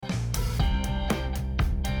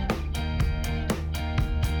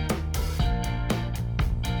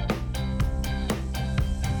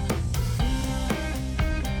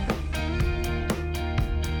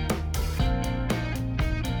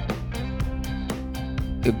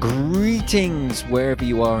Greetings wherever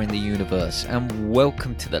you are in the universe, and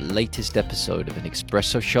welcome to the latest episode of An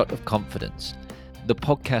Espresso Shot of Confidence, the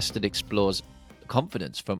podcast that explores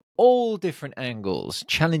confidence from all different angles,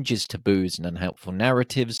 challenges taboos and unhelpful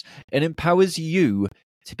narratives, and empowers you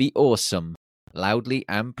to be awesome, loudly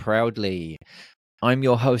and proudly. I'm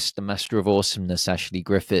your host, the Master of Awesomeness, Ashley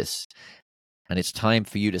Griffiths, and it's time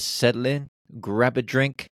for you to settle in, grab a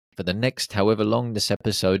drink for the next however long this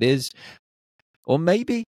episode is, or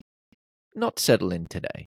maybe not settle in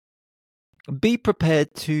today. Be prepared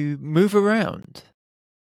to move around,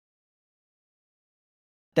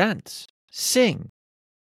 dance, sing,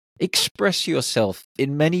 express yourself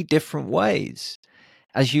in many different ways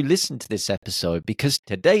as you listen to this episode, because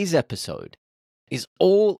today's episode is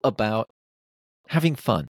all about having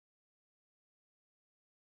fun.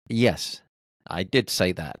 Yes, I did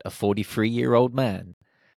say that. A 43-year-old man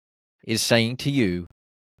is saying to you,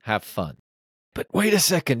 have fun. But wait a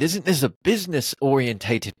second, isn't this a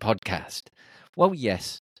business-orientated podcast? Well,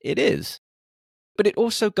 yes, it is. But it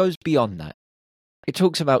also goes beyond that. It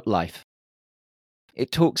talks about life. It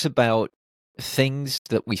talks about things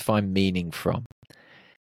that we find meaning from.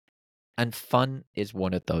 And fun is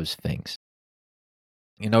one of those things.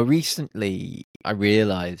 You know, recently I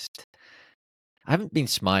realized I haven't been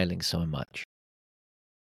smiling so much.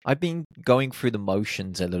 I've been going through the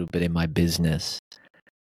motions a little bit in my business.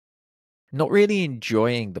 Not really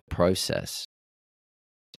enjoying the process.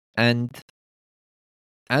 And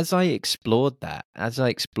as I explored that, as I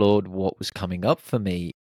explored what was coming up for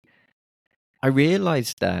me, I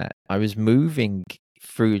realized that I was moving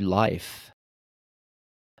through life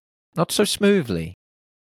not so smoothly.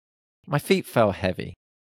 My feet felt heavy.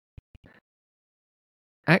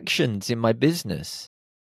 Actions in my business,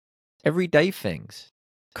 everyday things,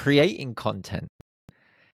 creating content,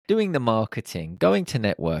 doing the marketing, going to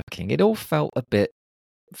networking, it all felt a bit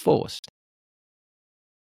forced.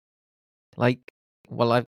 Like,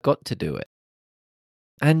 well, I've got to do it.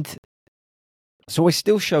 And so I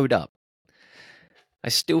still showed up.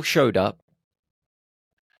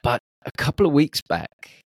 But a couple of weeks back,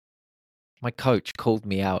 my coach called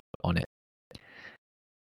me out on it.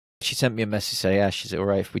 She sent me a message saying, Ash, is it all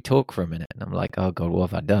right if we talk for a minute? And I'm like, oh God, what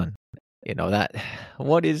have I done? You know,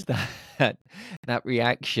 what is that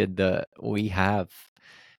reaction that we have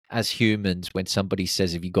as humans when somebody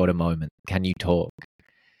says, have you got a moment? Can you talk?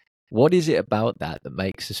 What is it about that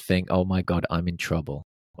makes us think, oh my God, I'm in trouble?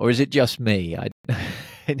 Or is it just me? I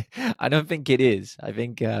don't think it is. I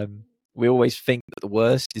think we always think that the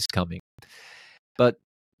worst is coming. But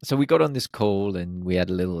so we got on this call and we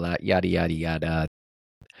had a little yada, yada, yada.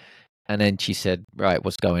 And then she said, right,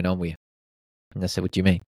 what's going on with you? And I said, what do you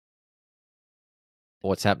mean?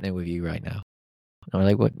 What's happening with you right now? And I'm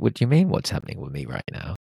like, what do you mean what's happening with me right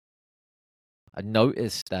now? I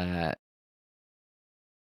noticed that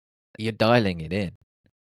you're dialing it in.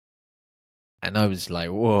 And I was like,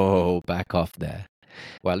 whoa, back off there.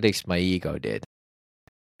 Well, at least my ego did.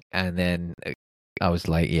 And then I was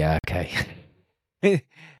like, yeah, okay.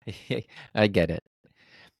 I get it.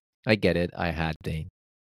 I had been.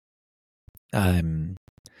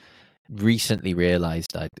 Recently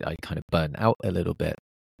realized I kind of burnt out a little bit.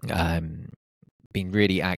 Been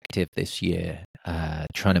really active this year,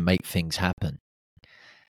 trying to make things happen.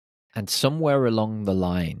 And somewhere along the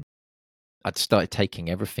line, I'd started taking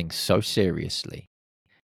everything so seriously,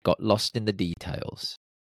 got lost in the details,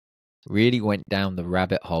 really went down the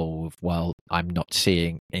rabbit hole of, well, I'm not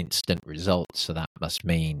seeing instant results, so that must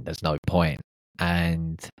mean there's no point.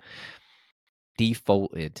 And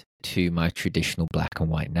defaulted to my traditional black and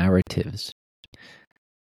white narratives,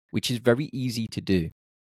 which is very easy to do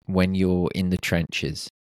when you're in the trenches.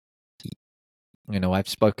 You know, I've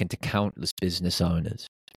spoken to countless business owners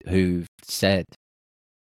who've said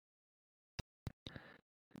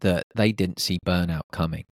that they didn't see burnout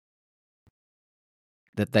coming,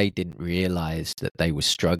 that they didn't realize that they were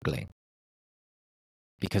struggling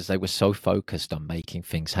because they were so focused on making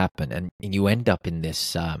things happen. And you end up in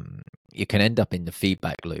this, you can end up in the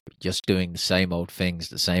feedback loop, just doing the same old things,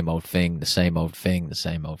 the same old thing, the same old thing, the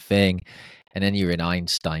same old thing. And then you're in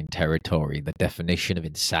Einstein territory. The definition of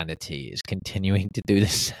insanity is continuing to do the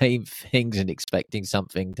same things and expecting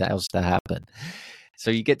something else to happen.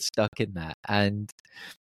 So you get stuck in that. And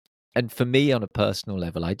for me, on a personal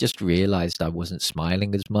level, I just realized I wasn't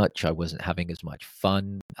smiling as much. I wasn't having as much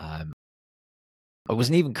fun. I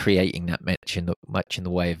wasn't even creating that much in the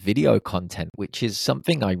way of video content, which is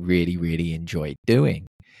something I really, really enjoyed doing.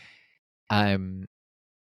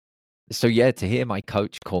 So yeah, to hear my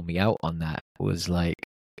coach call me out on that was like,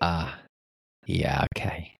 yeah,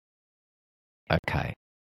 okay.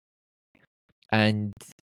 And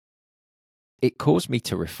it caused me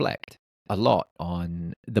to reflect a lot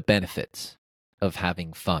on the benefits of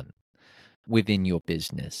having fun within your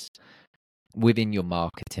business, within your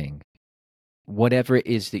marketing, whatever it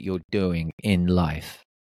is that you're doing in life.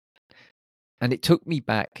 And it took me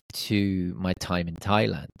back to my time in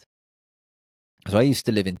Thailand. So I used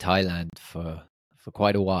to live in Thailand for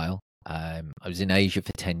quite a while. I was in Asia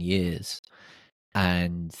for 10 years,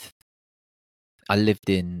 and I lived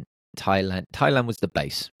in Thailand. Thailand was the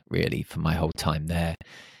base, really, for my whole time there.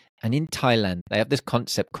 And in Thailand, they have this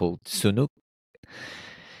concept called sunuk,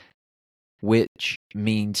 which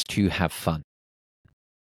means to have fun.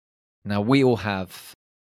 Now, we all have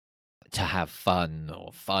to have fun,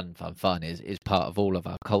 or fun is part of all of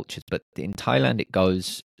our cultures. But in Thailand, it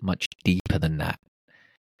goes much deeper than that.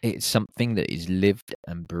 It's something that is lived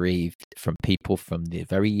and breathed from people from the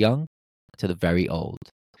very young to the very old.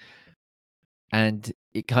 And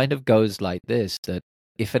it kind of goes like this, that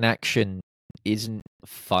if an action isn't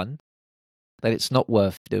fun, then it's not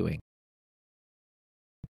worth doing.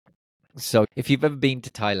 So if you've ever been to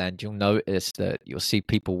Thailand, you'll notice that you'll see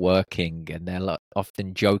people working and they're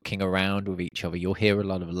often joking around with each other. You'll hear a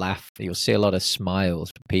lot of laughter. You'll see a lot of smiles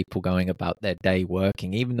for people going about their day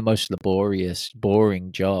working. Even the most laborious,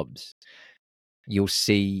 boring jobs, you'll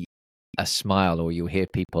see a smile, or you'll hear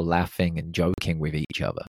people laughing and joking with each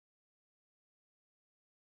other.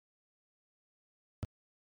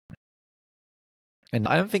 And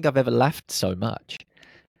I don't think I've ever laughed so much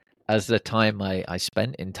as the time I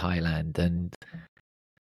spent in Thailand. And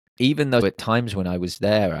even though at times when I was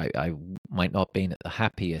there, I might not have been at the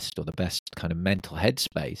happiest or the best kind of mental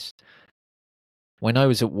headspace, when I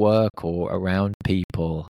was at work or around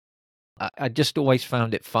people, I just always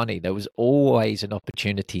found it funny. There was always an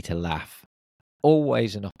opportunity to laugh.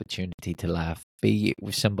 Always an opportunity to laugh. Be it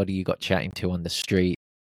with somebody you got chatting to on the street,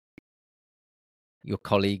 your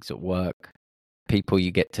colleagues at work, people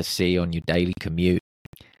you get to see on your daily commute.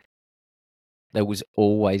 There was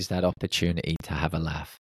always that opportunity to have a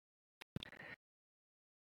laugh.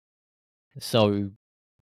 So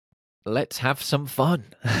let's have some fun,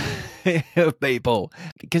 people.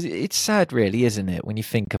 Because it's sad, really, isn't it, when you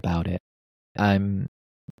think about it? I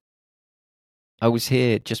was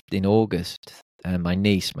here just in August, and my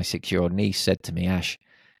 6-year-old niece, said to me, "Ash,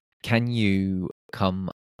 can you come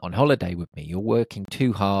on holiday with me? You're working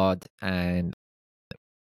too hard and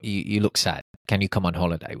you look sad. Can you come on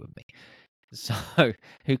holiday with me?" So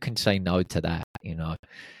who can say no to that, you know?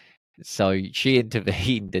 So she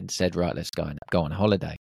intervened and said, "Right, let's go on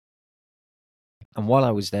holiday." And while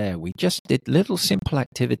I was there, we just did little simple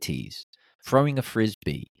activities: throwing a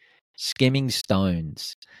frisbee, skimming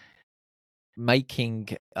stones, making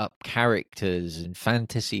up characters and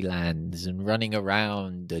fantasy lands, and running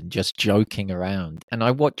around and just joking around. And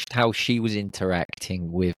I watched how she was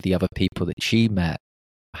interacting with the other people that she met,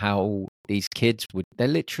 how these kids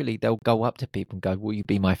they'll go up to people and go, "Will you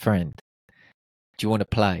be my friend? Do you want to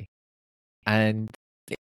play?" And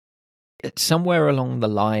somewhere along the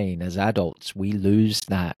line, as adults, we lose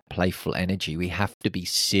that playful energy. We have to be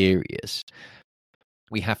serious.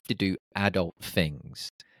 We have to do adult things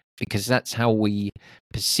because that's how we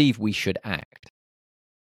perceive we should act.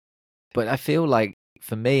 But I feel like,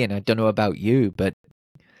 for me, and I don't know about you, but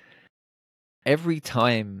every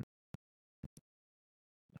time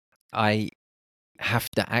I have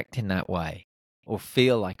to act in that way, or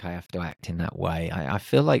feel like I have to act in that way, I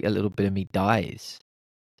feel like a little bit of me dies.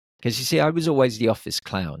 Because you see, I was always the office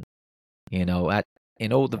clown, in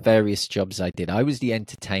all the various jobs I did. I was the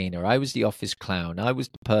entertainer. I was the office clown. I was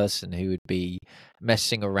the person who would be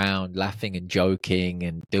messing around, laughing and joking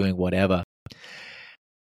and doing whatever.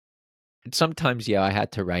 And sometimes, I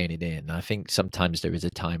had to rein it in. I think sometimes there is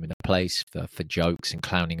a time and a place for jokes and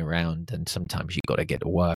clowning around, and sometimes you got to get to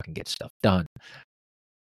work and get stuff done.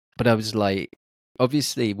 But I was like,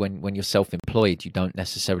 obviously, when you're self-employed, you don't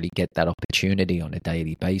necessarily get that opportunity on a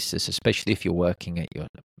daily basis, especially if you're working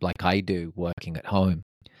like I do, working at home.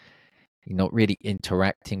 You're not really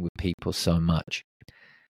interacting with people so much.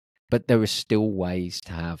 But there are still ways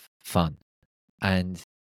to have fun. And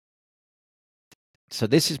so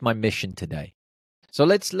this is my mission today. So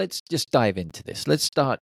let's just dive into this. Let's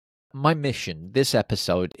start. My mission this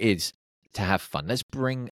episode is to have fun. Let's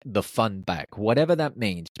bring the fun back, whatever that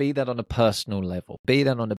means, be that on a personal level, be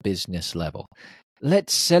that on a business level.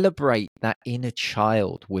 Let's celebrate that inner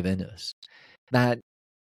child within us, that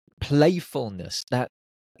playfulness, that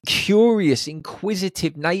curious,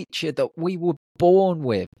 inquisitive nature that we were born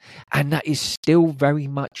with, and that is still very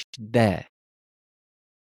much there.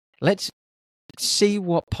 Let's see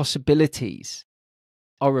what possibilities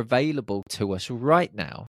are available to us right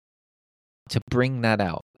now to bring that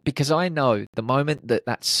out. Because I know the moment that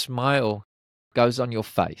that smile goes on your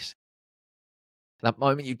face, that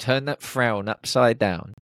moment you turn that frown upside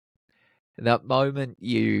down, that moment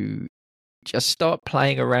you just start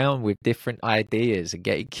playing around with different ideas and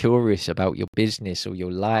getting curious about your business or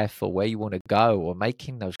your life or where you want to go, or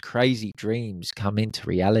making those crazy dreams come into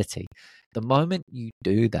reality. The moment you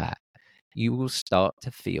do that, you will start to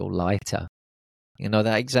feel lighter. You know,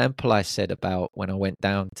 that example I said about when I went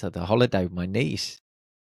down to the holiday with my niece,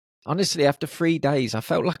 honestly, after 3 days, I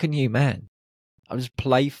felt like a new man. I was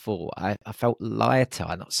playful. I felt lighter,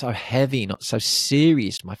 not so heavy, not so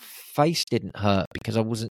serious. My face didn't hurt because I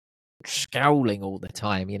wasn't scowling all the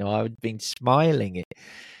time. You know, I had been smiling.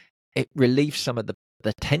 It relieved some of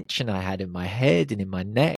the tension I had in my head and in my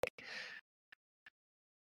neck.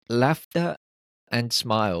 Laughter and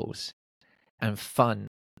smiles and fun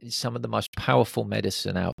is some of the most powerful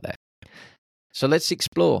medicine out there. So let's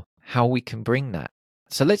explore how we can bring that.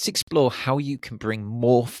 So let's explore how you can bring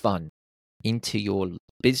more fun into your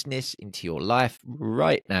business, into your life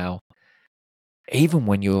right now, even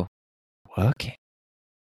when you're working.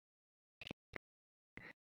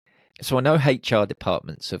 So I know HR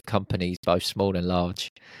departments of companies, both small and large,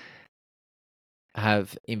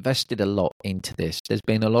 have invested a lot into this. There's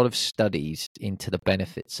been a lot of studies into the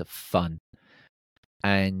benefits of fun.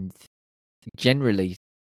 And generally,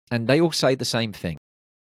 and they all say the same thing.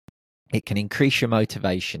 It can increase your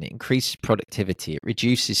motivation, it increases productivity, it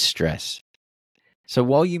reduces stress. So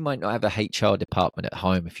while you might not have a HR department at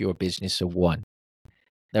home if you're a business of one,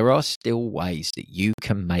 there are still ways that you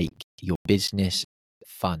can make your business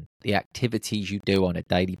fun. The activities you do on a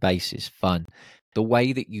daily basis fun. The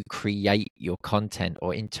way that you create your content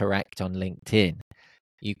or interact on LinkedIn,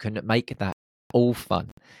 you can make that all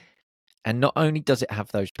fun. And not only does it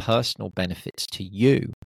have those personal benefits to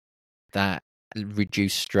you that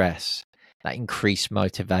reduce stress, that increase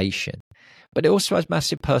motivation, but it also has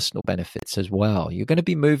massive personal benefits as well. You're going to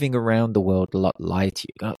be moving around the world a lot lighter.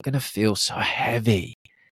 You're not going to feel so heavy.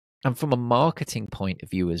 And from a marketing point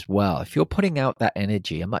of view as well, if you're putting out that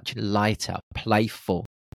energy, a much lighter, playful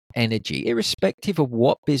energy, irrespective of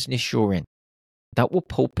what business you're in, that will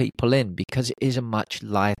pull people in because it is a much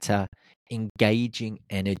lighter, engaging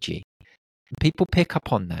energy. People pick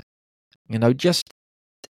up on that. You know, just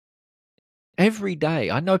every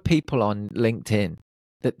day, I know people on LinkedIn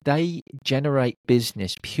that they generate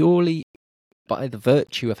business purely by the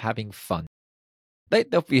virtue of having fun.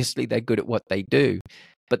 Obviously, they're good at what they do,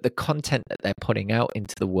 but the content that they're putting out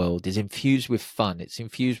into the world is infused with fun. It's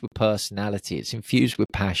infused with personality. It's infused with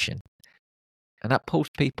passion. And that pulls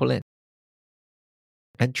people in.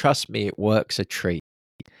 And trust me, it works a treat.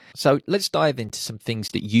 So let's dive into some things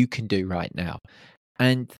that you can do right now.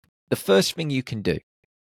 And the first thing you can do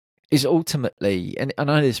is ultimately, and I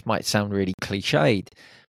know this might sound really cliched,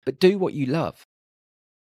 but do what you love.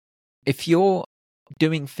 If you're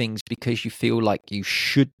doing things because you feel like you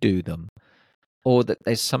should do them, or that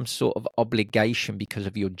there's some sort of obligation because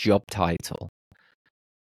of your job title,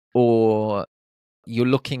 or you're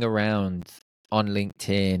looking around on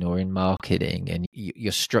LinkedIn or in marketing and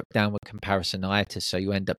you're struck down with comparisonitis, so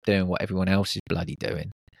you end up doing what everyone else is bloody doing.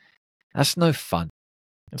 That's no fun.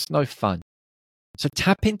 It's no fun. So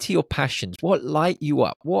tap into your passions. What light you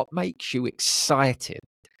up? What makes you excited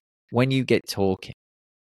when you get talking?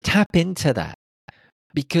 Tap into that,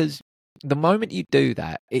 because the moment you do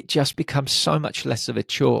that, it just becomes so much less of a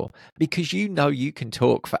chore, because you know you can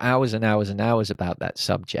talk for hours and hours and hours about that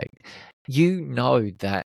subject. You know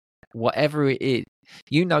that whatever it is,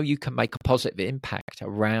 you know you can make a positive impact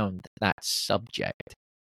around that subject.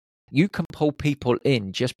 You can pull people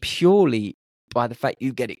in just purely by the fact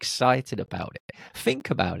you get excited about it. Think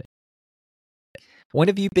about it. When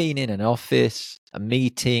have you been in an office, a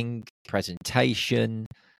meeting, presentation,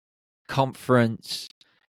 conference,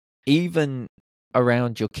 even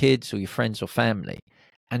around your kids or your friends or family,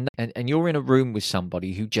 and you're in a room with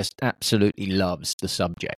somebody who just absolutely loves the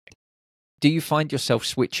subject? Do you find yourself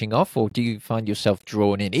switching off, or do you find yourself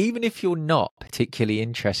drawn in, even if you're not particularly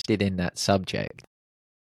interested in that subject?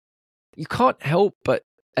 You can't help but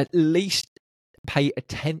at least pay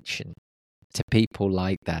attention to people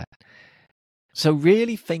like that. So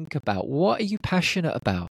really think about, what are you passionate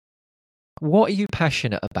about? What are you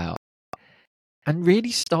passionate about? And really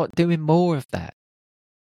start doing more of that.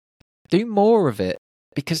 Do more of it,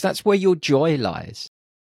 because that's where your joy lies.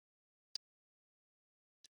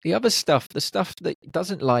 The other stuff, the stuff that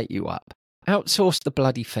doesn't light you up, outsource the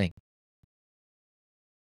bloody thing.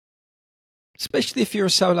 Especially if you're a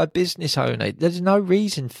solo business owner, there's no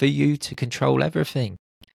reason for you to control everything.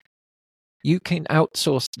 You can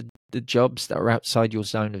outsource the jobs that are outside your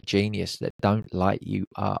zone of genius that don't light you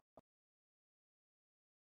up.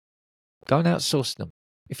 Go and outsource them.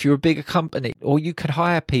 If you're a bigger company, or you could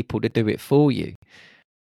hire people to do it for you.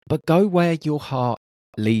 But go where your heart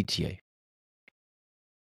leads you.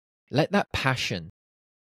 Let that passion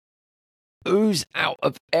ooze out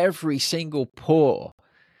of every single pore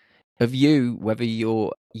of you, whether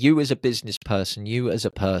you're you as a business person, you as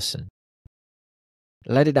a person.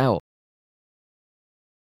 Let it out.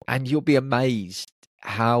 And you'll be amazed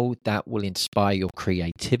how that will inspire your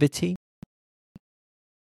creativity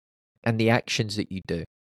and the actions that you do.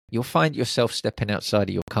 You'll find yourself stepping outside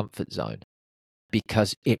of your comfort zone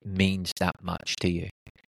because it means that much to you.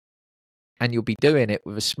 And you'll be doing it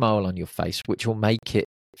with a smile on your face, which will make it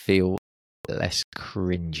feel less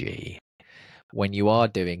cringy when you are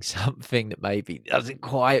doing something that maybe doesn't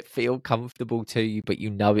quite feel comfortable to you, but you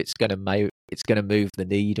know it's going to move the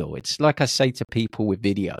needle. It's like I say to people with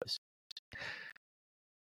videos.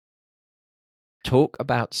 Talk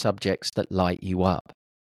about subjects that light you up,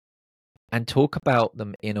 and talk about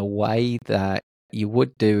them in a way that you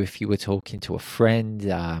would do if you were talking to a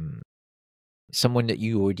friend, someone that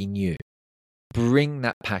you already knew. Bring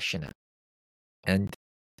that passion out, and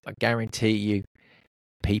I guarantee you,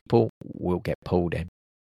 people will get pulled in.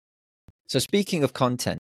 So speaking of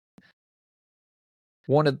content,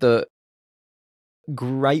 one of the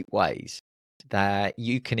great ways that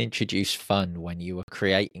you can introduce fun when you are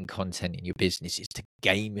creating content in your business is to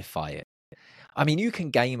gamify it. I mean, you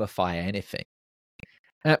can gamify anything.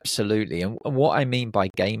 Absolutely. And what I mean by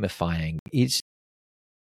gamifying is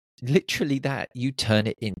literally that you turn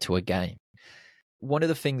it into a game. One of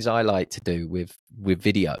the things I like to do with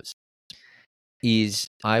videos is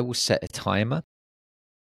I will set a timer,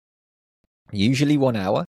 usually 1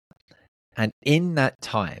 hour. And in that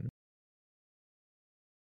time,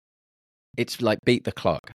 it's like beat the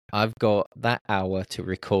clock. I've got that hour to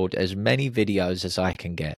record as many videos as I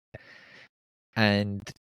can get. And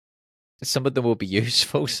some of them will be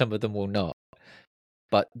useful, some of them will not.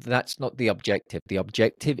 But that's not the objective. The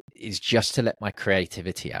objective is just to let my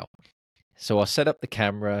creativity out. So I'll set up the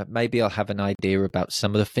camera. Maybe I'll have an idea about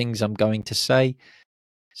some of the things I'm going to say.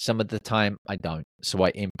 Some of the time I don't. So I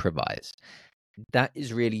improvise. That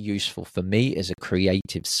is really useful for me as a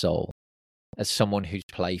creative soul, as someone who's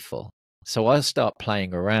playful. So I'll start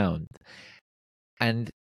playing around. And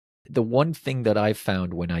the one thing that I've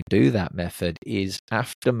found when I do that method is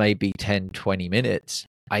after maybe 10, 20 minutes,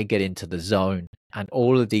 I get into the zone, and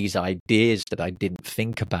all of these ideas that I didn't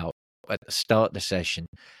think about at the start of the session,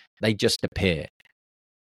 they just appear.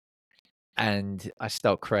 And I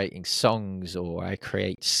start creating songs, or I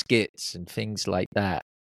create skits and things like that.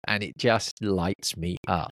 And it just lights me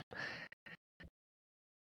up.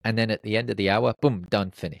 And then at the end of the hour, boom,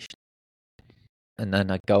 done, finished. And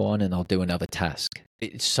then I go on and I'll do another task.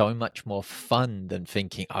 It's so much more fun than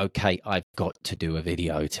thinking, okay, I've got to do a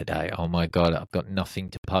video today. Oh my God, I've got nothing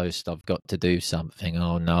to post. I've got to do something.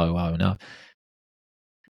 Oh no.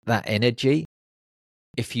 That energy,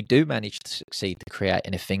 if you do manage to succeed to create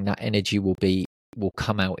anything, that energy will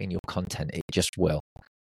come out in your content. It just will.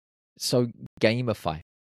 So gamify.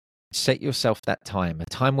 Set yourself that time, a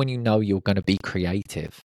time when you know you're going to be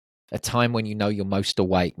creative, a time when you know you're most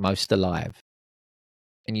awake, most alive,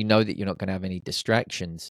 and you know that you're not going to have any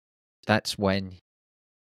distractions. That's when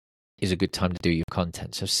is a good time to do your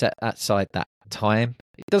content. So set aside that time.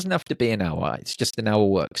 It doesn't have to be an hour. It's just an hour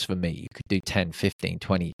works for me. You could do 10, 15,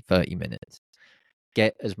 20, 30 minutes.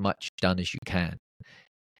 Get as much done as you can.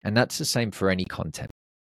 And that's the same for any content.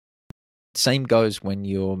 Same goes when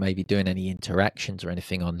you're maybe doing any interactions or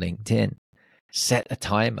anything on LinkedIn. Set a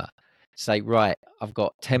timer. Say, right, I've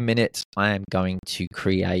got 10 minutes. I'm going to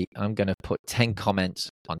put 10 comments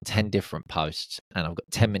on 10 different posts, and I've got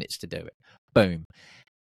 10 minutes to do it. Boom.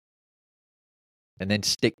 And then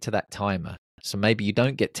stick to that timer. So maybe you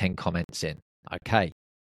don't get 10 comments in. Okay.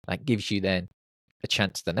 That gives you then a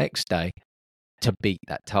chance the next day to beat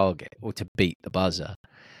that target or to beat the buzzer.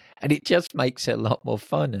 And it just makes it a lot more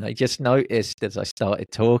fun. And I just noticed as I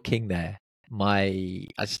started talking there, I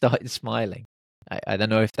started smiling. I don't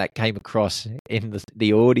know if that came across in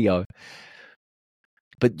the audio,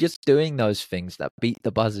 but just doing those things, that beat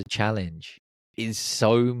the buzzer challenge, is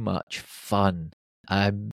so much fun.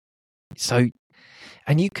 And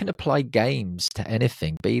you can apply games to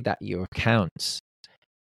anything, be that your accounts,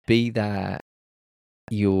 be that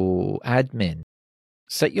your admin.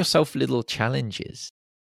 Set yourself little challenges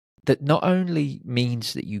that not only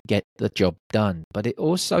means that you get the job done, but it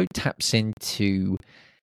also taps into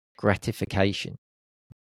gratification.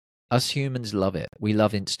 Us humans love it. We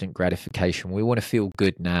love instant gratification. We want to feel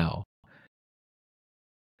good now.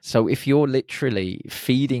 So if you're literally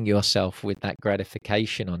feeding yourself with that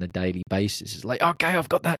gratification on a daily basis, it's like, okay, I've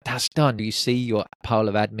got that task done. You see your pile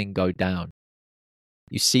of admin go down.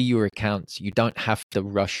 You see your accounts. You don't have to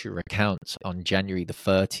rush your accounts on January the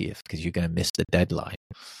 30th because you're going to miss the deadline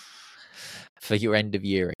for your end of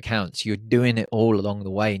year accounts. You're doing it all along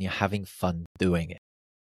the way and you're having fun doing it.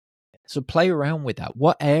 So play around with that.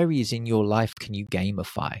 What areas in your life can you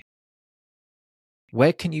gamify?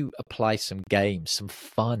 Where can you apply some games, some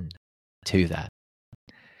fun to that?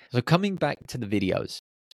 So coming back to the videos,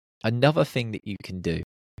 another thing that you can do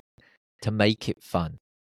to make it fun,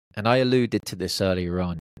 and I alluded to this earlier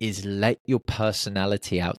on, is let your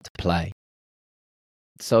personality out to play.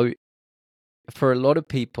 So for a lot of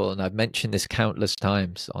people, and I've mentioned this countless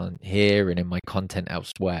times on here and in my content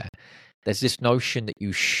elsewhere, there's this notion that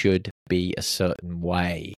you should be a certain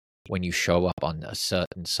way when you show up on a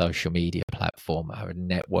certain social media platform or a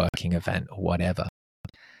networking event or whatever.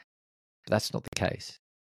 But that's not the case.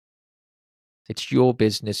 It's your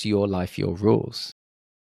business, your life, your rules.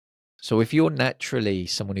 So if you're naturally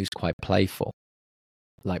someone who's quite playful,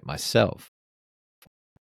 like myself,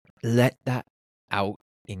 let that out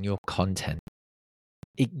in your content.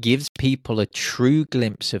 It gives people a true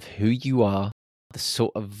glimpse of who you are, the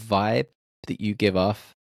sort of vibe that you give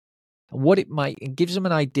off, and it gives them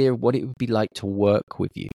an idea of what it would be like to work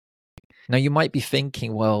with you. Now, you might be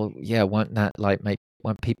thinking, well, yeah, won't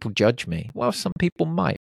people judge me? Well, some people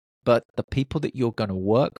might, but the people that you're going to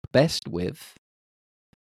work best with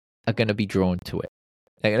are going to be drawn to it.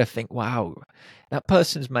 They're going to think, wow, that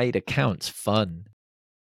person's made accounts fun.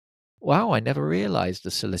 Wow, I never realized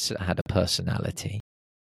the solicitor had a personality.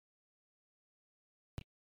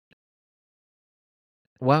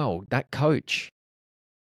 Wow, that coach.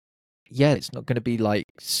 Yeah, it's not going to be like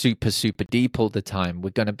super, super deep all the time. We're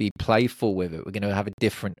going to be playful with it. We're going to have a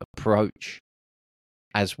different approach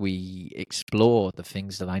as we explore the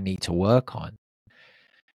things that I need to work on.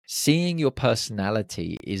 Seeing your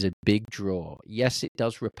personality is a big draw. Yes, it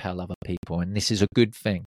does repel other people, and this is a good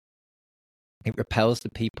thing. It repels the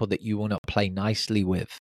people that you will not play nicely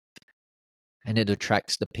with. And it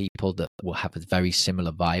attracts the people that will have a very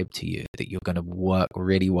similar vibe to you, that you're going to work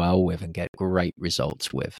really well with and get great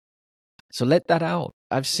results with. So let that out.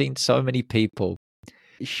 I've seen so many people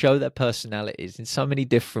show their personalities in so many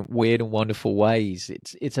different weird and wonderful ways.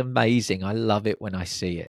 It's amazing. I love it when I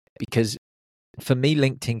see it, because for me,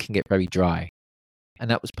 LinkedIn can get very dry. And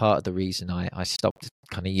that was part of the reason I stopped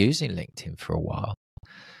kind of using LinkedIn for a while.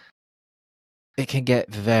 It can get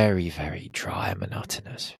very, very dry and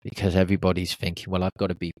monotonous because everybody's thinking, well, I've got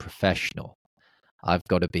to be professional. I've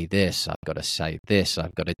got to be this. I've got to say this.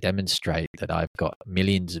 I've got to demonstrate that I've got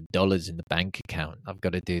millions of dollars in the bank account. I've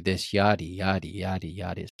got to do this, yada, yada, yada,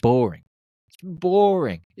 yada. It's boring. It's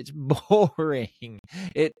boring. It's boring.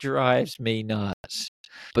 It drives me nuts.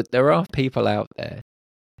 But there are people out there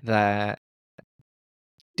that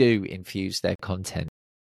do infuse their content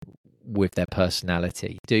with their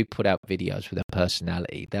personality, do put out videos with their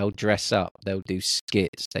personality. They'll dress up. They'll do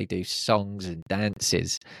skits. They do songs and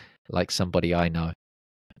dances. Like somebody I know,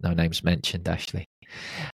 no names mentioned, Ashley.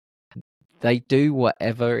 They do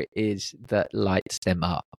whatever it is that lights them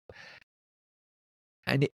up.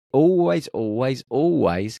 And it always, always,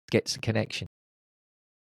 always gets a connection.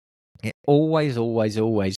 It always, always,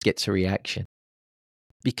 always gets a reaction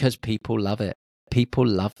because people love it. People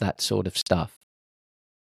love that sort of stuff.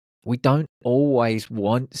 We don't always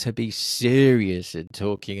want to be serious and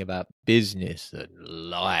talking about business and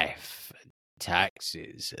life and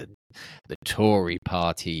taxes and the Tory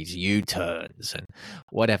party's U-turns and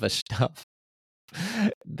whatever stuff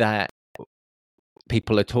that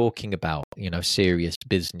people are talking about, serious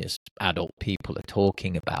business, adult people are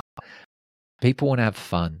talking about. People want to have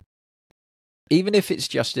fun. Even if it's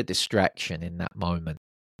just a distraction in that moment,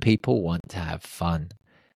 people want to have fun.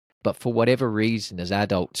 But for whatever reason, as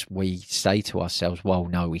adults, we say to ourselves, well,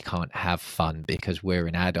 no, we can't have fun because we're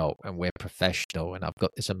an adult and we're professional and I've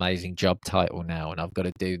got this amazing job title now and I've got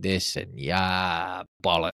to do this and yeah,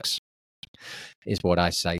 bollocks is what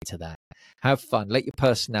I say to that. Have fun. Let your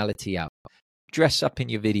personality out. Dress up in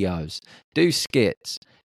your videos. Do skits.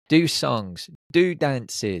 Do songs. Do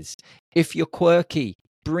dances. If you're quirky,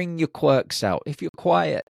 bring your quirks out. If you're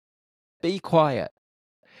quiet, be quiet.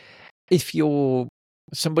 If you're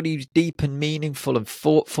somebody who's deep and meaningful and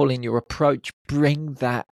thoughtful in your approach, bring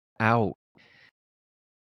that out.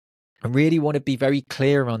 I really want to be very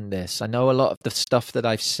clear on this. I know a lot of the stuff that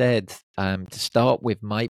I've said to start with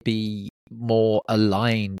might be more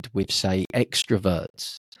aligned with, say,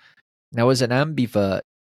 extroverts. Now, as an ambivert,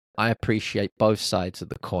 I appreciate both sides of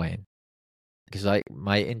the coin. because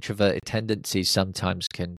my introverted tendencies sometimes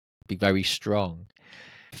can be very strong.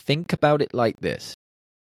 Think about it like this.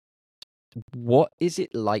 What is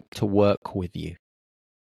it like to work with you?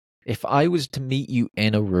 If I was to meet you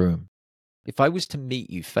in a room, if I was to meet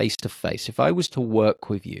you face to face, if I was to work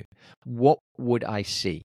with you, what would I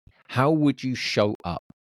see? How would you show up?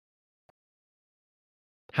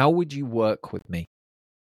 How would you work with me?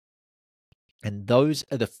 And those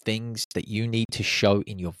are the things that you need to show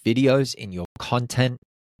in your videos, in your content,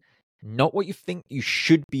 not what you think you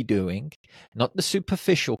should be doing, not the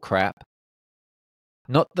superficial crap,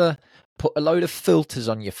 not the put a load of filters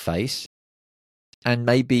on your face and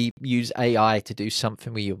maybe use AI to do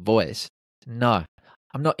something with your voice. No,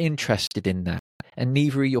 I'm not interested in that. And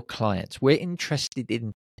neither are your clients. We're interested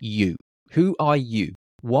in you. Who are you?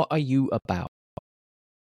 What are you about?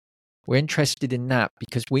 We're interested in that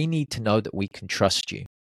because we need to know that we can trust you.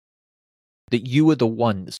 That you are the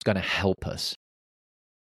one that's going to help us.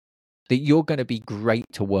 That you're going to be great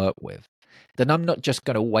to work with. That I'm not just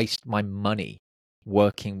going to waste my money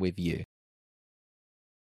working with you.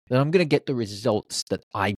 That I'm going to get the results that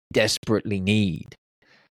I desperately need.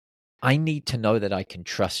 I need to know that I can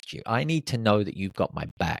trust you. I need to know that you've got my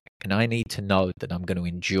back. And I need to know that I'm going to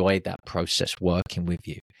enjoy that process working with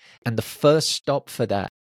you. And the first stop for that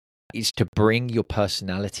is to bring your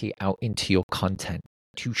personality out into your content,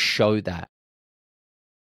 to show that,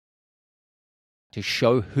 to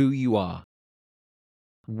show who you are,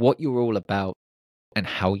 what you're all about, and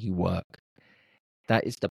how you work. That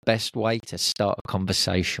is the best way to start a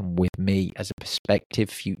conversation with me as a prospective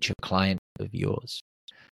future client of yours.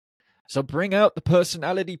 So bring out the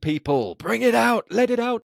personality, people. Bring it out. Let it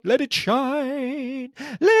out. Let it shine.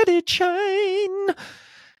 Let it shine.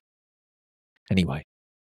 Anyway,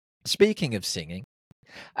 speaking of singing,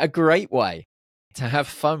 a great way to have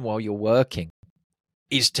fun while you're working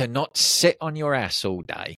is to not sit on your ass all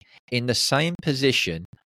day in the same position,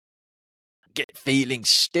 get feeling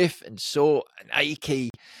stiff and sore and achy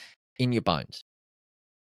in your bones.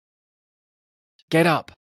 Get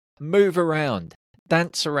up, move around,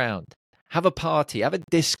 dance around, have a party, have a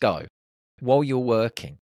disco while you're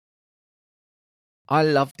working. I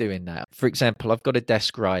love doing that. For example, I've got a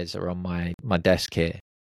desk riser on my desk here.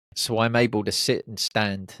 So I'm able to sit and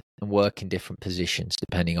stand and work in different positions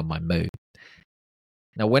depending on my mood.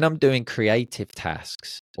 Now, when I'm doing creative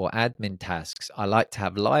tasks or admin tasks, I like to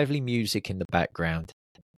have lively music in the background.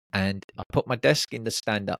 And I put my desk in the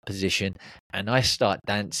stand-up position and I start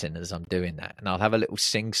dancing as I'm doing that. And I'll have a little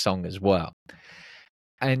sing-song as well.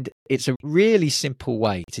 And it's a really simple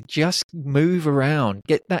way to just move around,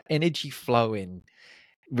 get that energy flowing,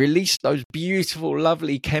 release those beautiful,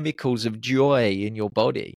 lovely chemicals of joy in your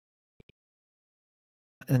body.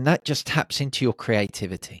 And that just taps into your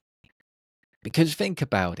creativity. Because think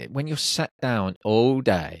about it, when you're sat down all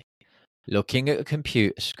day, looking at a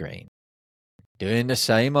computer screen, doing the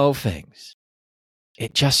same old things,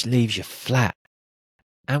 it just leaves you flat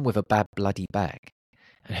and with a bad bloody back.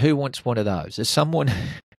 And who wants one of those? As someone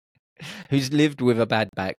who's lived with a bad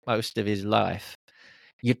back most of his life,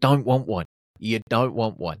 you don't want one. You don't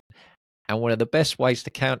want one. And one of the best ways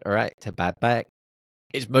to counteract a bad back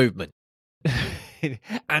is movement.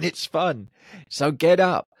 And it's fun. So get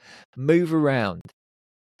up, move around,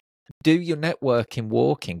 do your networking,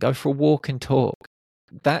 walking, go for a walk and talk.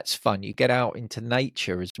 That's fun. You get out into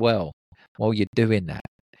nature as well while you're doing that.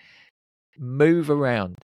 Move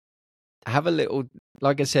around. Have a little,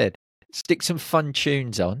 like I said, stick some fun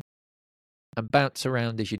tunes on and bounce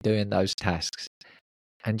around as you're doing those tasks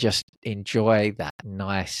and just enjoy that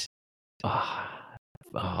nice, oh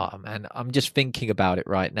man, I'm just thinking about it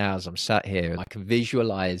right now as I'm sat here. I can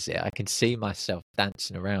visualize it. I can see myself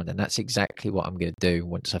dancing around. And that's exactly what I'm going to do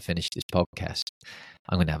once I finish this podcast.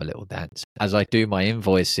 I'm going to have a little dance as I do my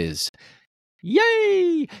invoices.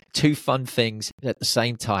 Yay! 2 fun things at the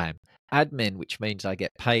same time. Admin, which means I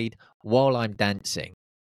get paid while I'm dancing.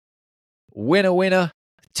 Winner, winner,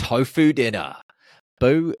 tofu dinner.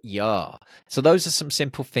 Booyah. So those are some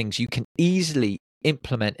simple things you can easily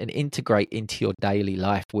implement and integrate into your daily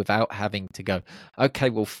life without having to go, okay,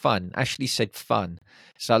 well, fun. Ashley said fun.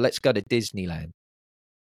 So let's go to Disneyland.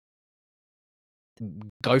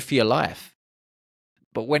 Go for your life.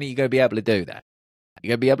 But when are you going to be able to do that? You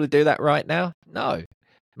going to be able to do that right now? No.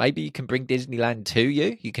 Maybe you can bring Disneyland to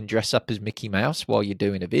you. You can dress up as Mickey Mouse while you're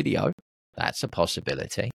doing a video. That's a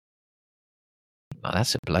possibility. Oh,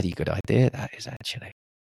 that's a bloody good idea, that is actually.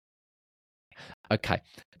 Okay.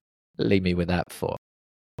 Leave me with that thought.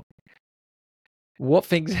 What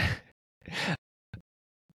things?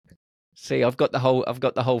 See, I've got the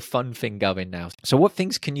whole fun thing going now. So what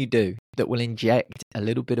things can you do that will inject a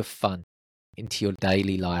little bit of fun into your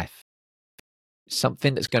daily life.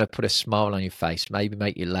 Something that's going to put a smile on your face, maybe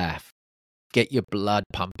make you laugh, get your blood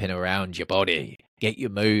pumping around your body, get you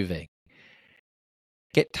moving.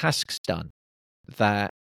 Get tasks done that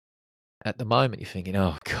at the moment you're thinking,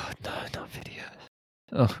 oh God, no, not videos.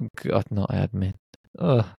 Oh God, not admin.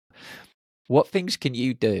 Oh. What things can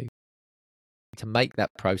you do to make that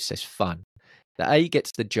process fun? That A,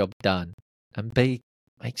 gets the job done, and B,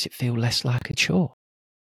 makes it feel less like a chore.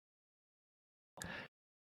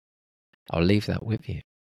 I'll leave that with you.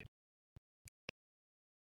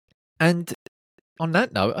 And on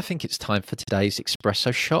that note, I think it's time for today's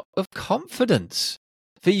espresso shot of confidence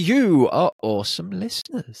for you, our awesome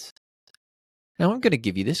listeners. Now I'm going to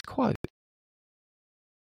give you this quote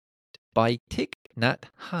by Thich Nhat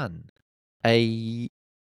Hanh, a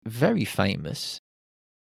very famous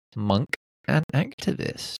monk and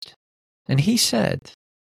activist. And he said,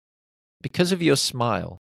 because of your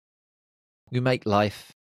smile, you make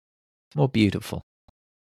life more beautiful.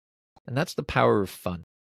 And that's the power of fun.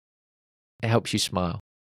 It helps you smile.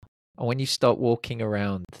 And when you start walking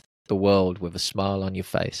around the world with a smile on your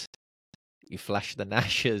face, you flash the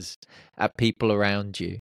gnashers at people around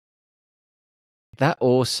you, that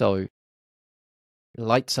also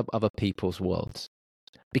lights up other people's worlds.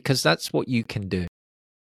 Because that's what you can do.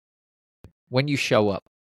 When you show up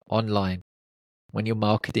online, when you're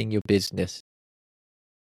marketing your business,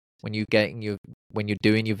 when you're doing your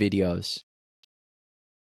videos,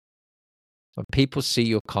 when people see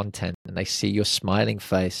your content and they see your smiling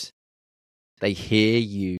face, they hear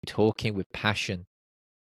you talking with passion,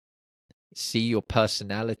 see your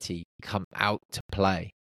personality come out to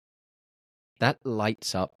play, that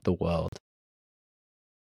lights up the world.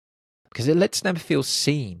 Because it lets them feel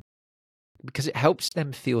seen. Because it helps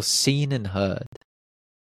them feel seen and heard.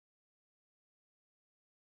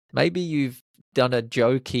 Maybe you've done a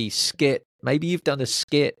jokey skit. Maybe you've done a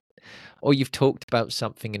skit, or you've talked about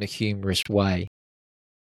something in a humorous way.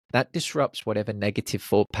 That disrupts whatever negative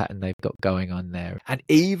thought pattern they've got going on there. And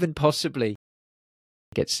even possibly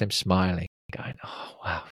gets them smiling, going, oh,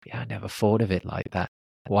 wow, yeah, I never thought of it like that.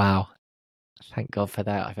 Wow, thank God for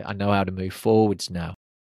that. I know how to move forwards now.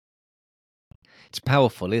 It's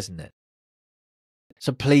powerful, isn't it?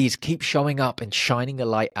 So please keep showing up and shining a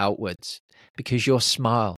light outwards, because your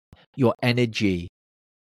smile, your energy,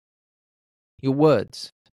 your words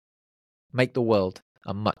make the world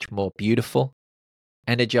a much more beautiful,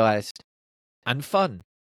 energized, and fun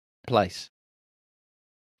place.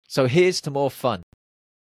 So here's to more fun.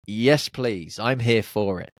 Yes, please. I'm here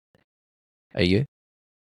for it. Are you?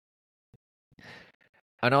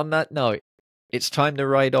 And on that note, it's time to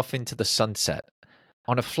ride off into the sunset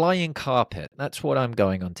on a flying carpet. That's what I'm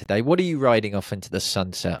going on today. What are you riding off into the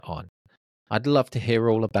sunset on? I'd love to hear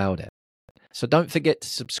all about it. So don't forget to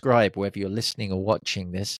subscribe wherever you're listening or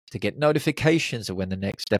watching this to get notifications of when the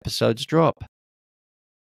next episodes drop.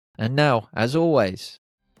 And now, as always,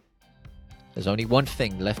 there's only one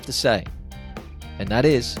thing left to say, and that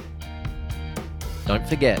is, don't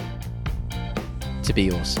forget to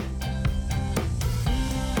be awesome.